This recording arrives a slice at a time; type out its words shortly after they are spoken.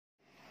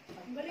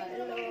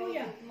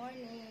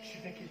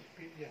take it,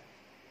 yeah.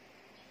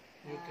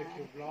 You take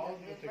your blouse,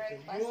 you take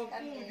your... breakfast You are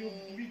kami. good,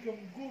 you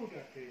become good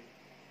at it.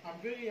 I'm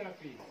very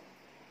happy.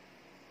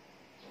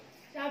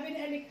 Sabi ni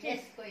Alexis,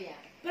 Yes, kuya.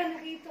 ba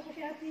nakita ko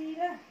si Ate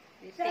Ira.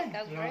 We take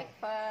a No.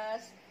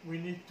 breakfast. We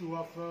need to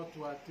offer to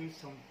Ate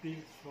some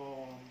pills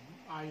for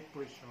high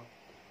pressure.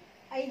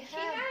 I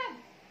have.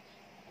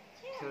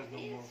 There's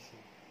no more. So.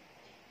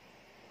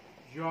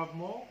 You have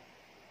more?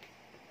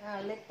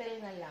 Little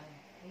na lang.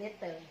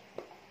 Little.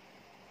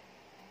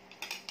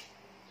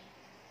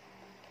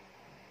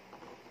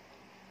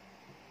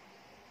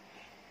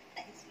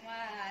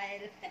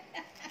 Smile.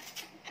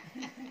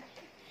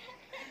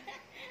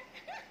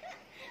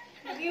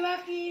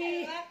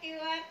 Waki-waki.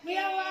 Waki-waki.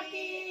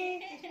 Waki-waki.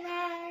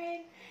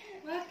 Smile.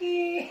 Waki.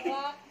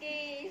 Waki.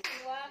 Si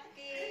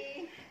Waki.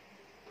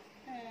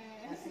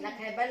 Mas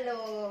kay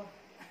Balo.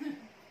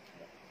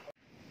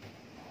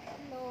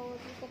 Hello,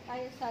 dito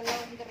tayo sa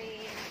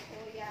laundry.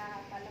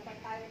 Kuya, palaban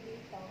tayo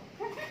dito.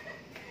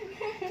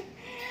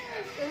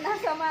 Kung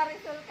nasa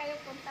Marisol kayo,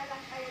 punta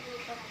lang kayo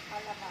dito ng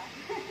palaban.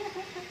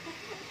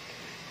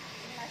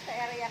 Kung nasa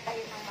area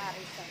kayo ng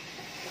Marisol.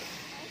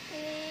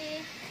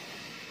 Okay.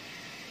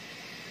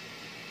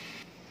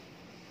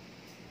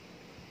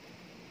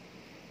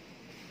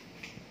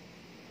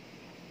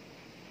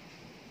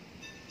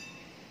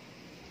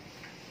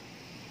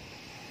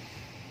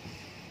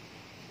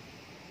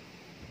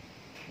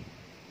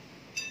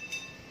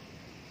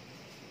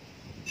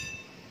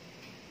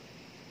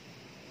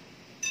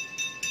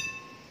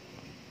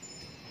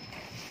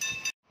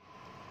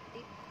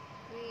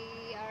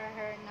 We are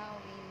here now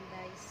in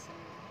daiso,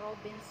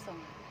 Robinson.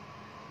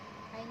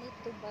 I need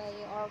to buy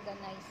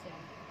organizer.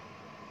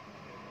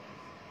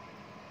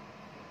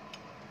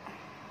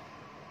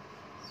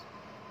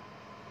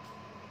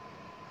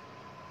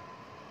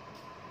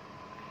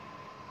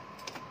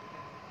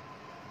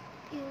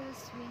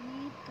 Yes, we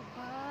need to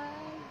buy.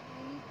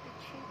 We need to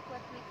check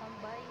what we can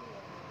buy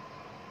here.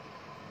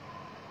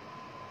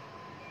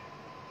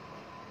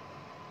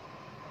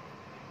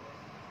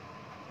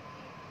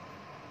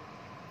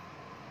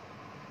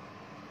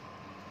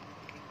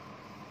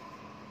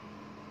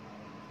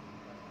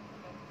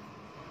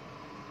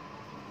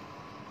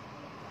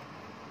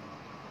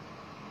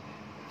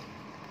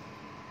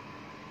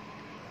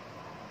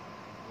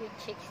 We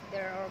check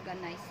their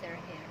organizer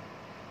here.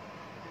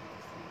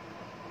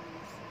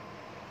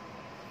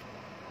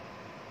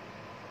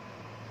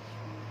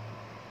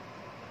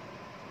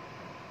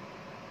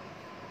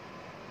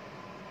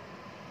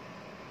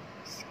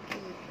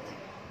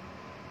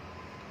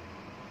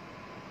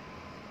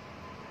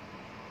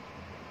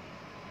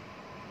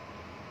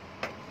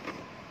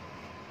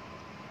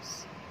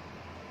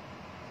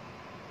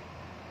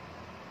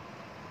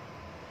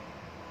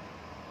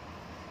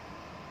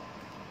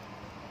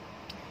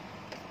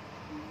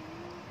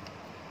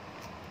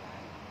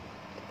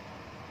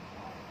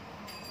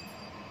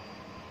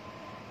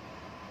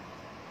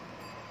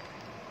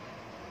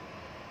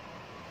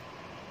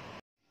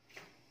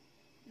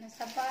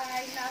 Nasa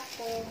bahay na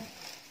ako.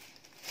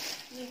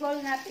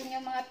 I-haul natin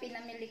yung mga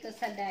pinamili ko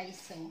sa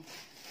daiso.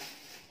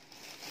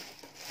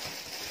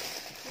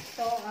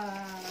 Ito,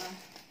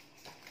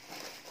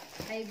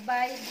 I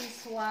buy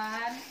this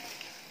one.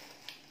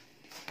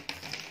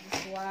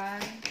 This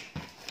one.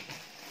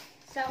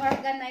 Sa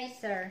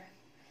organizer.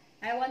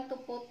 I want to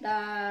put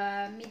the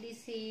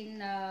medicine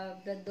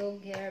of the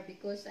dog here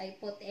because I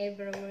put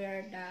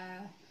everywhere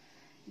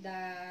the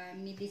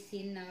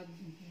medicine of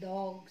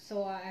dog.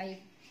 So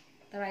I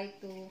try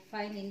to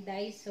find in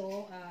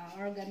daiso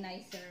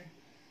organizer.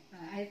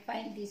 I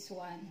find this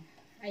one.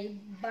 I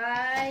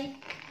buy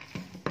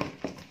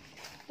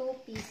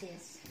 2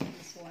 pieces.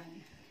 This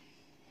one.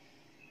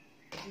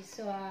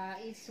 This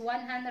it's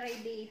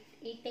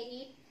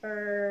 188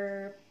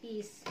 per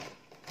piece.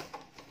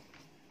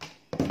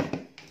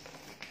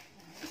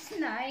 It's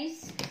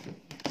nice.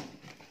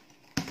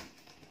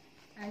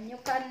 And you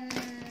can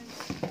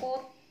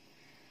put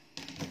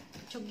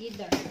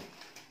together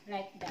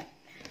like that.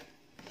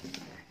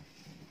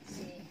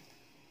 See,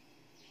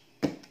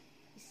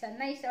 it's a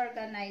nice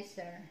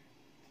organizer.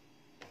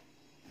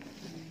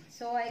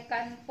 So I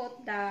can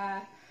put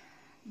the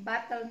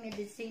bottle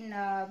medicine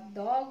of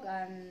dog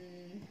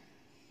and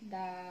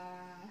the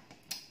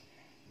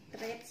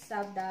treats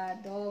of the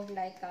dog,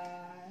 like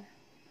a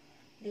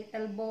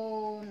little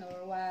bone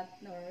or what,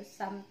 or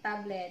some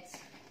tablets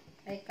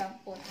I can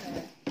put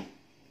there.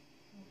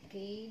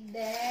 Okay,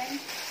 then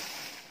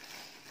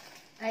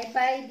I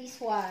buy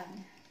this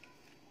one.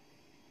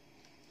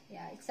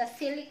 Yeah, it's a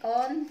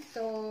silicone.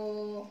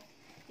 So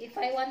if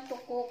I want to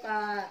cook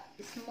a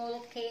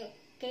small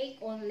cake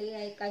only,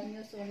 I can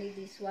use only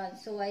this one.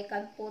 So I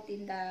can put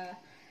in the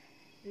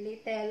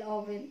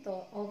little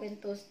oven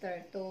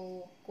toaster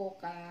to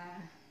cook a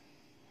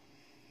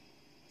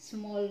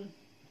small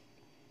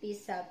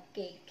piece of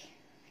cake.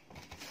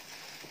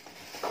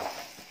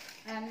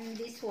 And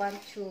this one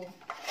too,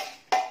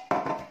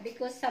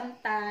 because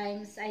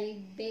sometimes I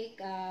bake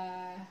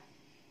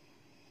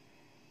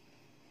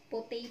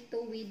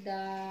potato with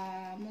the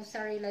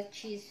mozzarella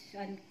cheese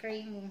and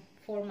cream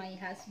for my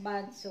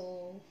husband.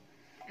 So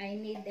I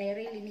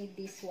really need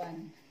this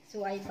one.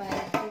 So I buy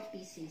 2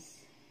 pieces.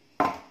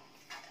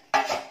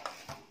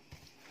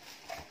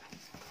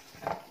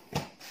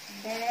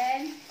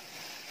 Then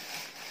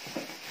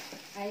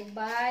I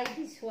buy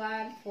this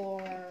one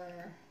for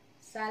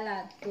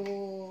salad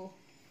to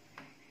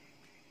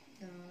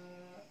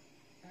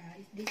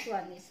this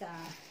one is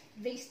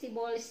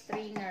vegetable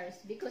stringers,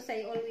 because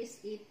I always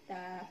eat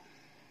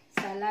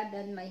salad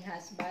and my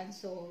husband,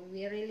 so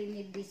we really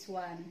need this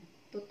one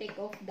to take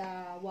off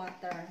the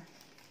water.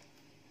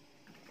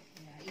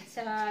 Yeah, it's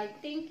I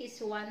think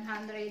it's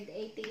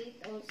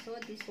 188 also,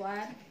 this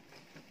one.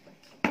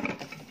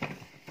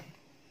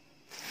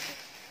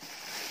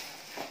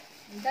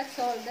 That's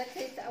all. That's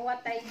it.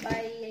 What I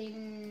buy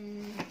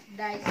in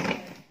daiso.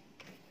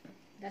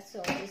 That's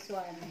all. This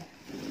one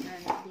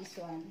and this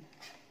one.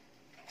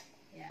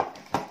 Yeah.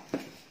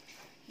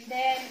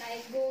 Then I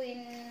go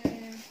in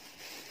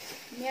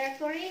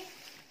Mercury.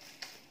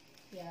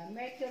 Yeah,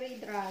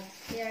 Mercury drugs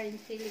here in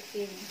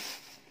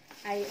Philippines.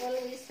 I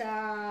always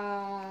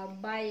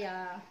buy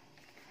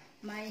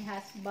my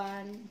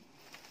husband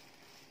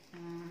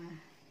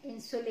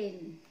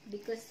insulin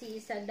because he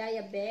is a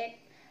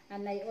diabetic.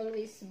 And I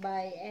always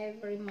buy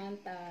every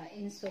month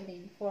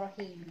insulin for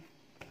him.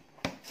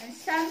 And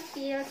some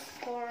pills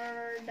for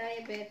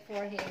diabetes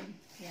for him.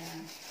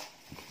 Yeah.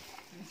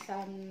 And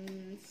some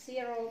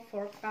syrup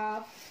for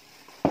cough.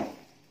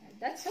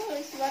 That's all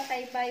is what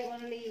I buy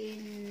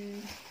only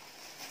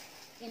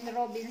in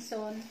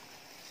Robinson.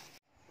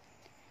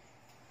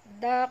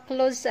 The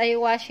clothes I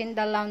wash in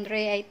the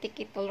laundry, I take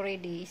it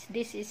already.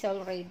 This is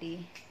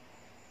already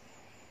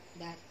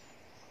that.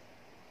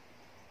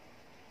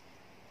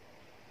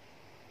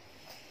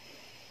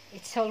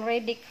 It's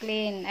already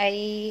clean.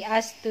 I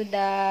asked to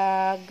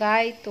the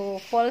guy to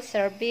fold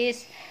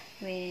service,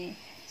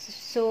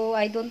 so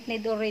I don't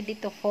need already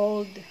to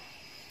fold.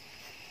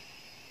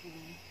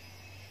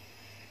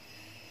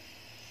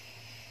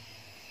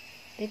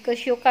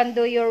 Because you can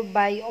do your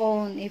by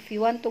own. If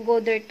you want to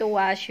go there to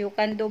wash, you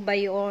can do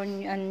by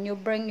own, and you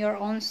bring your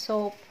own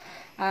soap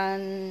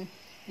and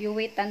you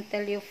wait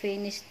until you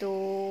finish to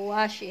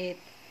wash it.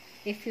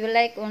 If you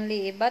like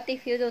only, but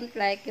if you don't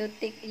like,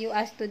 you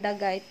ask to the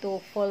guy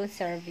to full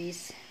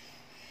service.